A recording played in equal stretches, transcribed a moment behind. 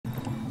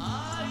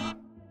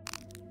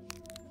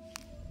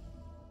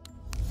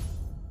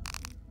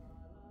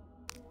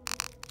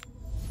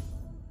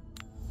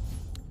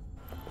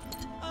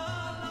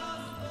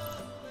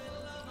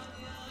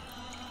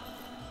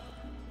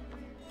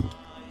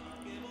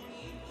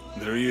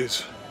There he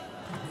is.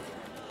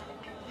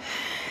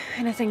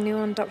 Anything new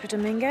on Dr.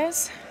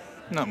 Dominguez?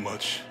 Not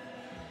much.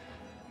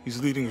 He's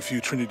leading a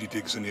few Trinity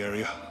digs in the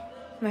area.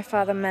 My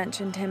father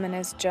mentioned him in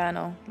his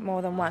journal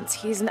more than once.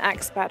 He's an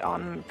expert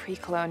on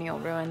pre-colonial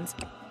ruins.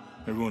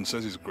 Everyone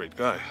says he's a great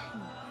guy.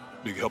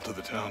 Big help to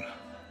the town.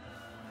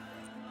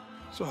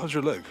 So how's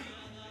your leg?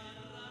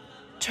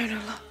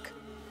 Jonah, look.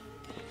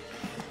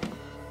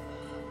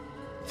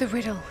 The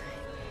riddle.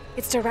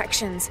 Its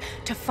directions.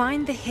 To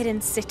find the hidden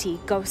city,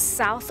 go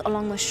south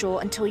along the shore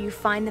until you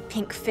find the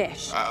pink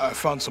fish. I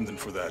found something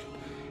for that.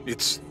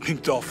 It's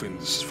pink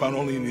dolphins, found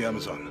only in the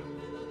Amazon.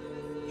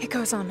 It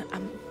goes on.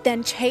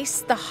 Then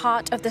chase the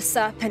heart of the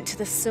serpent to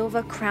the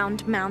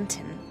silver-crowned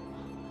mountain.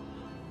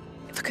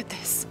 Look at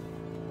this.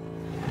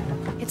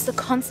 It's the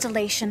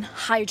constellation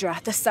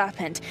Hydra, the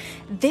serpent.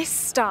 This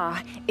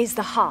star is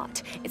the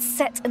heart. It's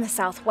set in the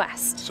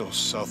southwest. So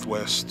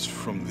southwest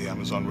from the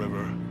Amazon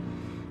River.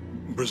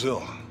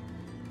 Brazil.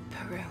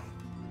 Peru.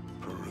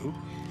 Peru?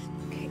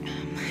 Okay,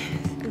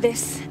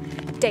 this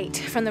date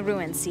from the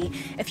ruins, see?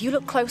 If you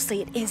look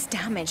closely, it is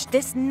damaged.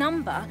 This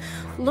number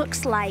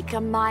looks like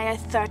a Maya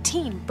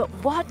 13, but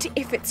what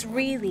if it's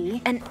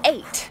really an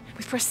 8?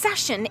 With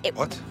precession, it...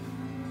 What?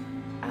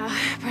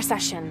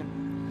 Precession.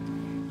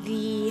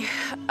 The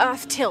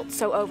Earth tilts,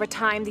 so over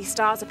time, these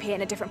stars appear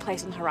in a different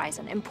place on the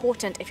horizon.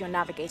 Important if you're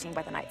navigating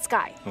by the night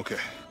sky. Okay.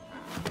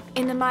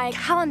 In the Maya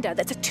calendar,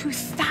 that's a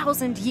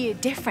 2,000-year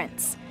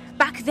difference.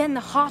 Back then, the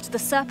heart of the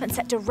serpent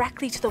set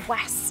directly to the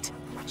west.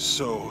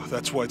 So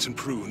that's why it's in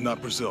Peru, not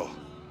Brazil.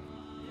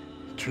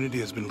 Trinity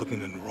has been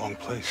looking in the wrong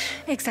place.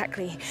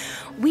 Exactly.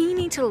 We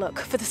need to look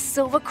for the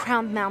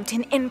silver-crowned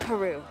mountain in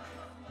Peru.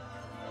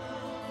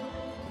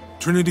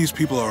 Trinity's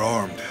people are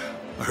armed.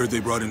 I heard they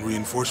brought in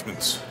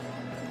reinforcements.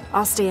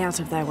 I'll stay out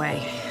of their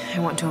way. I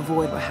want to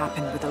avoid what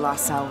happened with the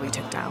last cell we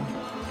took down.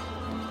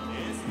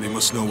 They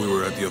must know we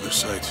were at the other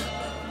site.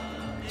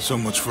 So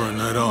much for a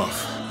night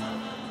off.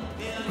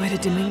 Where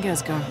did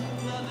Dominguez go?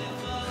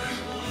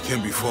 He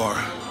can't be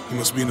far. He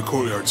must be in the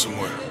courtyard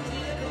somewhere.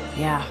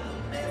 Yeah.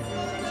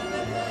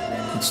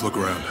 Let's look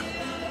around.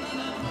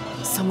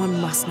 Someone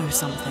must know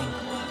something.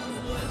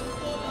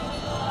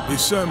 Hey,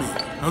 Sammy.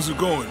 How's it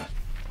going?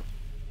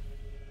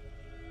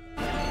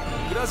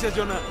 Gracias,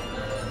 Jonah.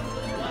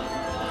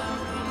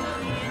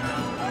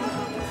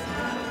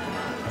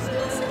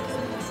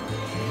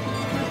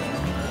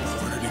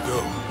 Where did he go?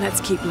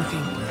 Let's keep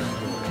looking.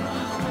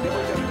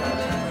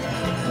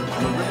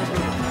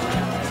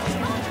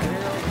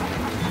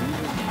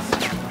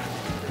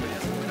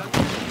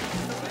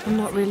 I'm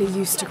not really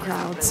used to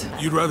crowds.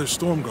 You'd rather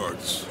storm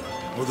guards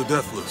or the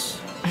deathless?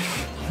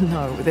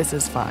 No, this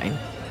is fine.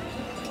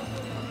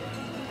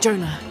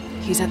 Jonah,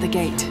 he's at the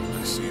gate.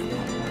 I see him.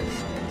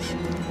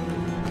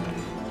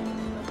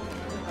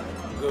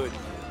 Good.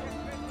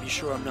 Be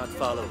sure I'm not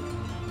followed.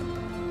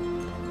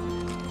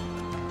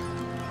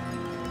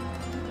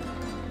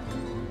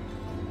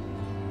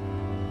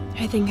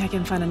 I think I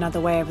can find another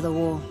way over the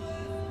wall.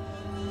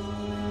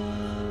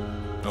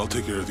 I'll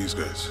take care of these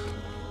guys.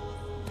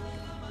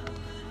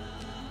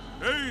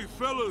 Hey,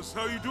 fellas,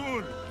 how you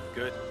doing?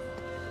 Good.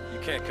 You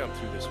can't come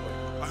through this way.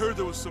 I heard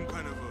there was some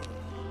kind of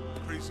a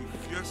crazy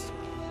fiesta,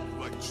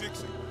 like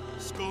chicks and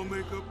skull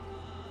makeup.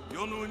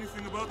 Y'all know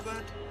anything about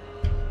that?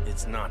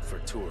 It's not for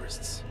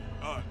tourists.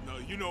 No,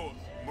 you know,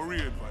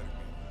 Maria invited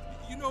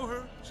me. You know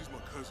her? She's my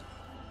cousin.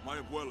 My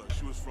abuela,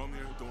 she was from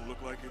here, don't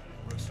look like it,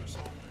 rest her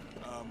soul.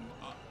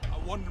 I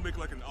wanted to make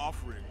like an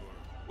offering, or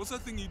what's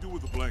that thing you do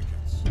with the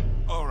blankets?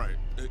 All right,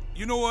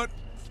 you know what?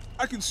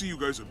 I can see you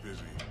guys are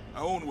busy.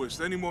 I won't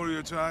waste any more of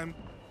your time.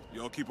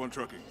 Y'all keep on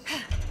trucking.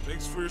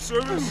 Thanks for your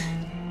service.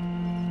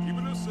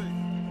 Keeping us safe.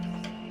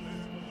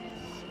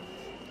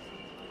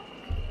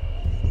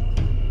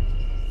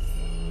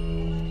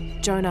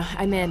 Jonah,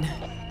 I'm in.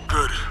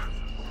 Good.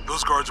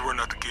 Those guards weren't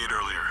at the gate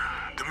earlier.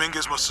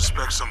 Dominguez must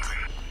suspect something.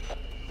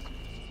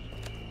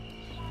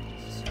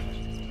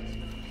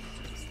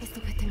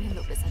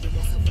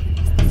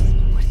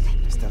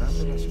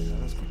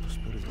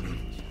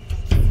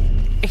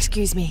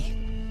 Excuse me.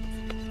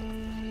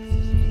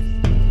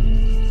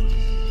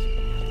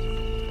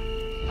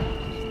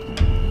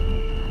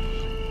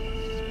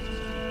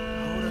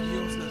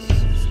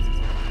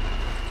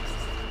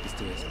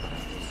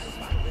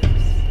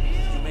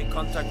 You make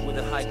contact with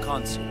the High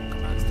Consul.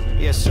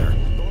 Yes, sir.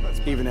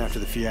 Even after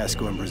the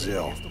fiasco in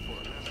Brazil.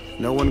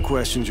 No one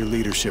questions your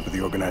leadership of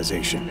the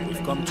organization.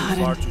 We've come too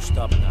far to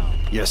stop now.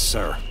 Yes,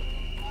 sir.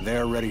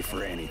 They're ready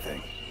for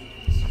anything.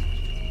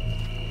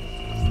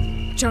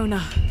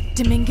 Jonah,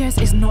 Dominguez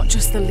is not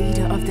just the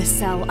leader of this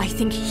cell. I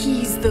think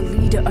he's the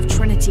leader of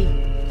Trinity.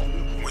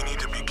 We need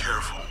to be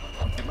careful.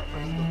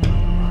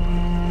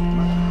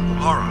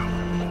 Laura.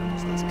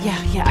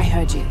 Yeah, I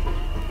heard you.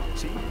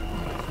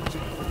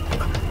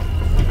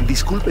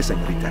 Disculpe,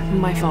 señorita.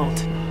 My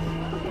fault.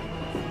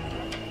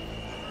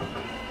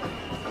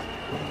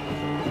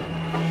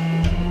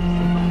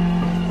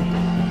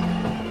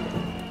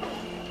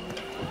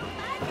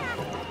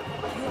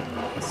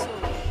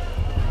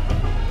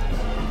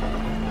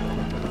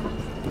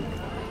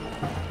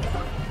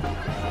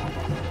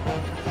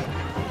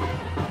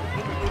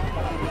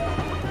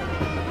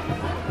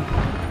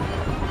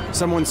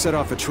 Someone set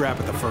off a trap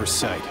at the first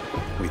site.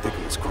 We think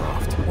it was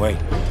Croft. Wait,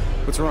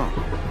 What's wrong?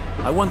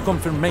 I want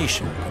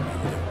confirmation,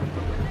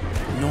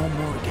 Commander. No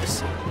more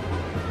guessing.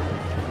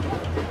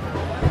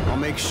 I'll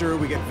make sure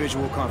we get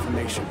visual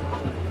confirmation.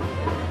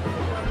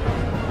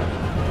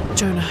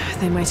 Jonah,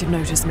 they might have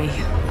noticed me.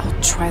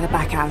 I'll try the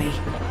back alley.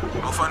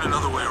 I'll find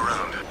another way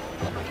around.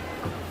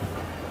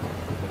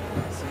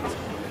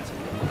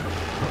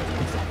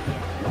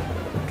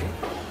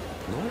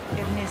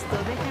 Ernesto,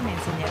 déjame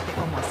enseñarte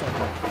cómo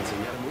hacerlo.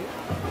 ¿Enseñarme?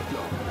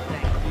 No.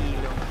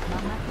 Tranquilo.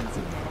 Mamá te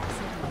enseñará a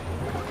hacerlo.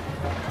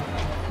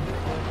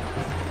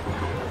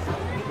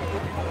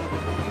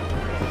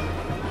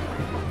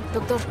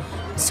 Doctor,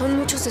 son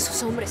muchos de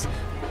sus hombres.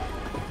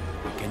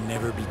 I can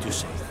never be too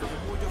safe.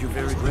 You're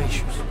very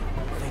gracious.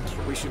 Thank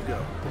you. We should go.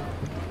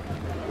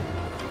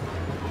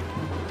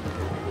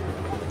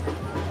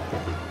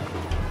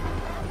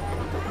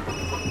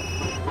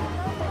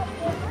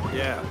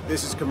 Yeah,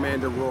 this is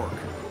Commander Rourke.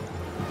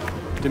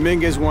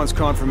 Dominguez wants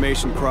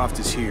confirmation Croft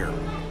is here.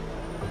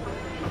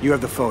 You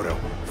have the photo.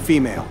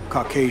 Female,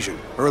 Caucasian,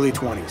 early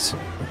 20s.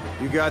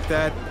 You got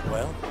that?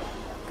 Well,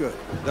 Good.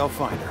 They'll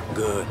find her.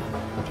 good.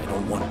 I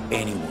don't want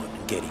anyone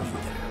getting in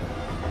there.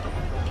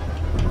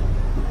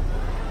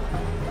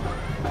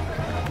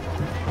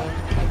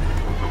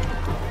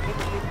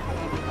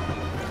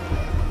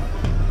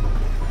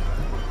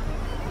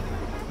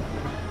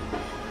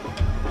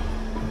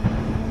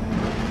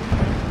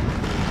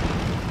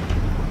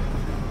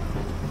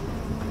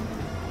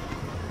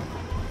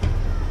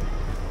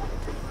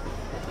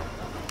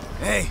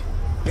 Hey,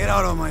 get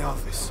out of my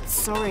office.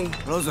 Sorry.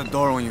 Close the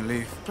door when you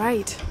leave.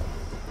 Right.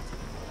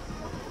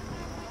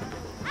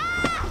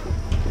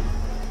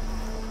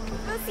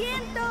 ¡Lo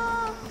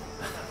siento!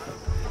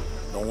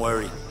 Don't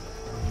worry.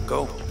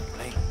 Go.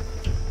 Hey.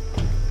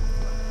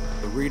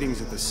 The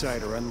readings at the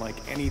site are unlike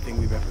anything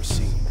we've ever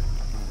seen.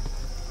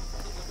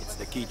 It's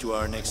the key to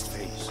our next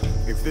phase.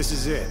 If this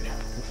is it,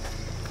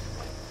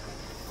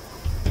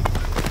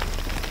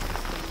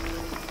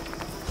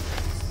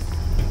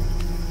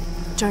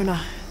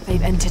 Jonah,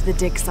 they've entered the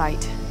dig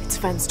site. It's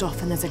fenced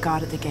off and there's a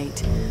guard at the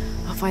gate.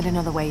 I'll find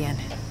another way in.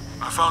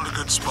 I found a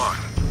good spot.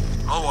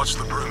 I'll watch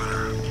the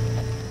perimeter.